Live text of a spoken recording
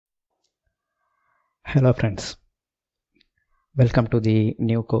Hello friends, welcome to the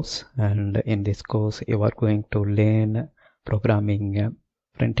new course, and in this course you are going to learn programming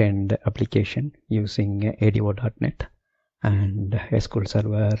front-end application using ADO.NET and SQL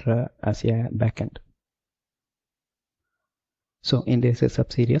Server as a backend. So in this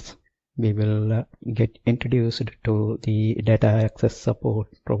sub-series we will get introduced to the data access support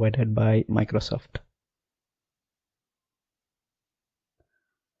provided by Microsoft.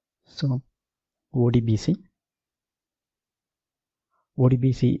 So ODBC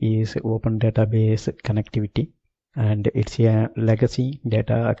is Open Database Connectivity, and it's a legacy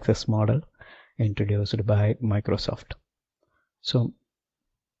data access model introduced by Microsoft. So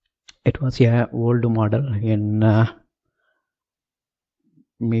it was a old model in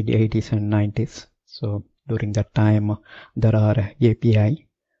mid 80s and 90s. So during that time there are API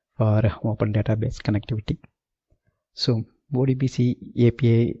for Open Database Connectivity. So ODBC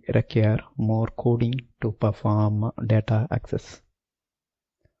API require more coding to perform data access.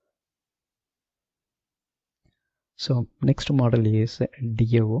 So next model is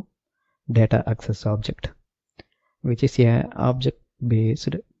DAO, Data Access Object, which is a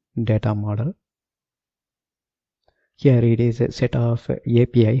object-based data model. Here it is a set of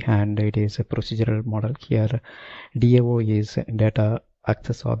API and it is a procedural model. Here DAO is Data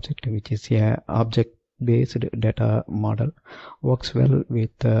Access Object, which is a object-based data model. Works well with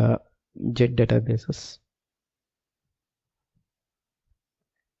JET databases.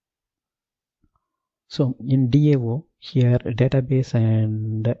 So in DAO, here database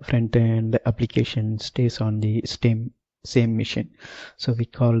and front-end application stays on the same machine. So we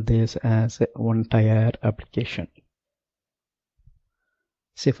call this as one tier application.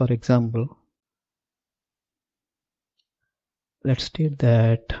 Say for example, let's state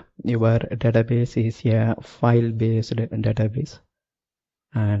that your database is a file-based database,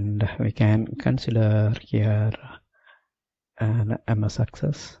 and we can consider here an MS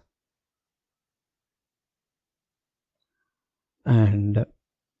Access. And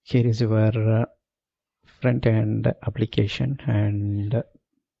here is your front-end application, and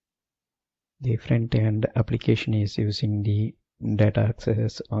the front-end application is using the data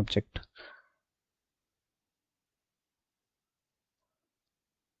access object.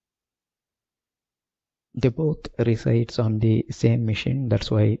 They both resides on the same machine,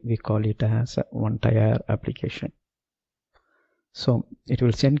 that's why we call it as one tier application. So it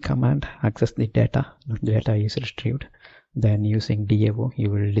will send command, access the data is retrieved. Then using DAO, you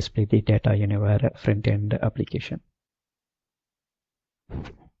will display the data in your front-end application.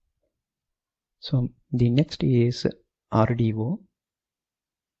 So the next is RDO,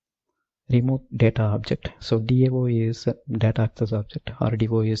 Remote Data Object. So DAO is Data Access Object.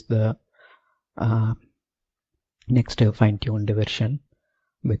 RDO is the next fine-tuned version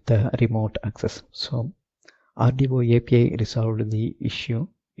with the remote access. So RDO API resolved the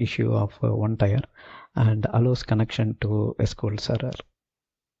issue of one tier and allows connection to SQL Server.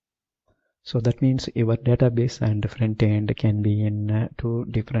 So that means your database and front end can be in two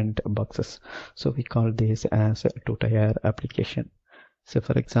different boxes. So we call this as a two-tier application. So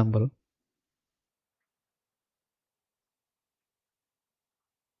for example,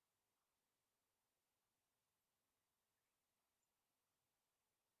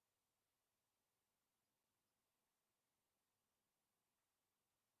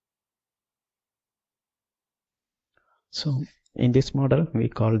 so in this model we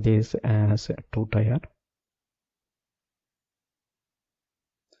call this as two-tier.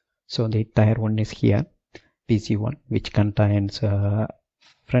 So the tier 1 is here, PC1, which contains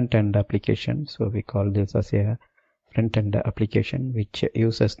front-end application. So we call this as a front-end application which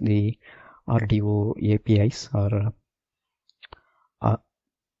uses the RDO APIs or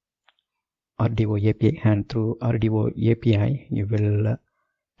RDO API, and through RDO API you will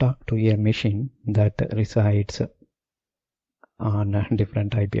talk to a machine that resides on a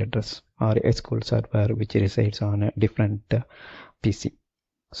different IP address, or SQL Server which resides on a different PC.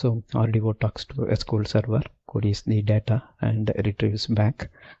 So RDO talks to SQL Server, queries the data and retrieves back.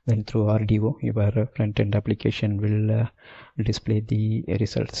 Then through RDO your front-end application will display the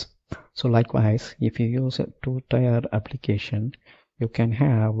results. So likewise, if you use a two-tier application, you can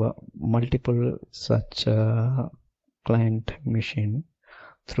have multiple such client machine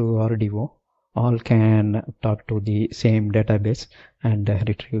through RDO. All can talk to the same database and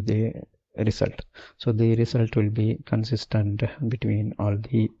retrieve the result. So the result will be consistent between all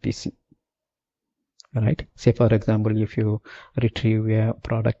the PC. Right? Say for example, if you retrieve a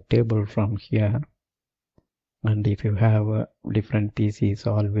product table from here, and if you have different PCs,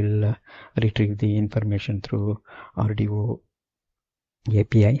 all will retrieve the information through RDO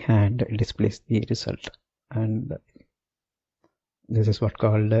API and displays the result. And this is what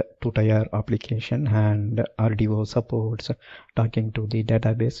called two-tier application, and RDO supports talking to the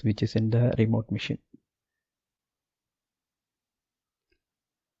database which is in the remote machine.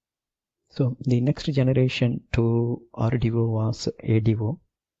 So the next generation to RDO was ADO.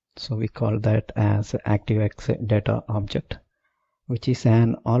 So we call that as ActiveX data object, which is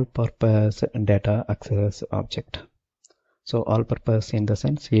an all-purpose data access object. So all-purpose in the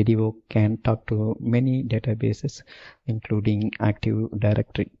sense ADO can talk to many databases, including Active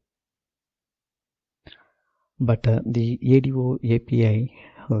Directory. But the ADO API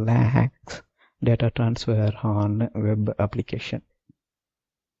lacks data transfer on web application.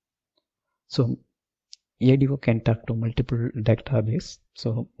 So ADO can talk to multiple databases.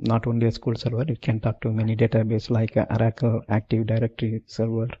 So not only a SQL Server, it can talk to many databases like Oracle, Active Directory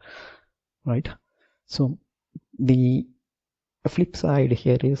server, right? So the flip side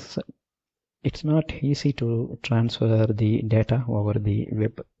here is it's not easy to transfer the data over the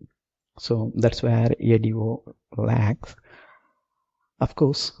web. So that's where ADO lacks. Of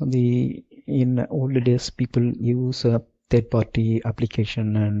course, in old days, people use third-party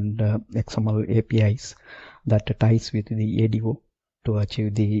application and XML APIs that ties with the ADO to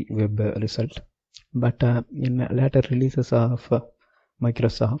achieve the web result. But in later releases of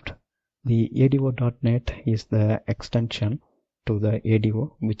Microsoft, the ADO.NET is the extension to the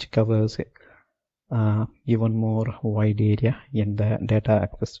ADO, which covers even more wide area in the data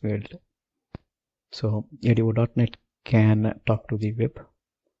access field. So ADO.NET can talk to the web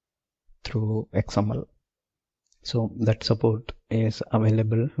through XML. So that support is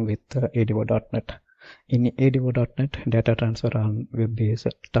available with ADO.NET. In ADO.NET, data transfer on web is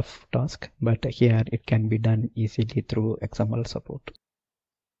a tough task, but here it can be done easily through XML support.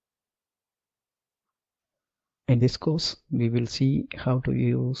 In this course, we will see how to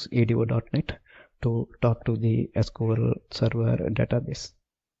use ADO.NET to talk to the SQL Server database.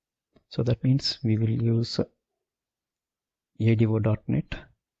 So that means we will use ADO.NET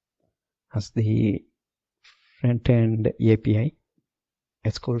as the front-end API,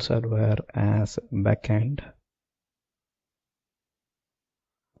 SQL Server as backend,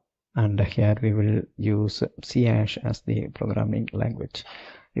 and here we will use C# as the programming language.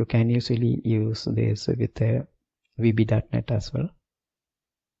 You can usually use this with VB.NET as well,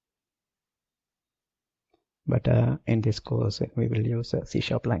 but in this course we will use C#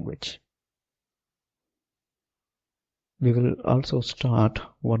 language. We will also start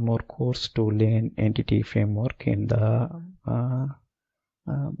one more course to learn Entity Framework in the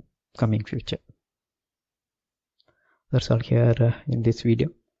coming future. That's all here in this video.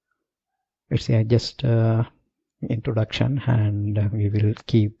 It's just introduction, and we will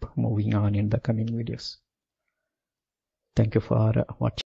keep moving on in the coming videos. Thank you for watching.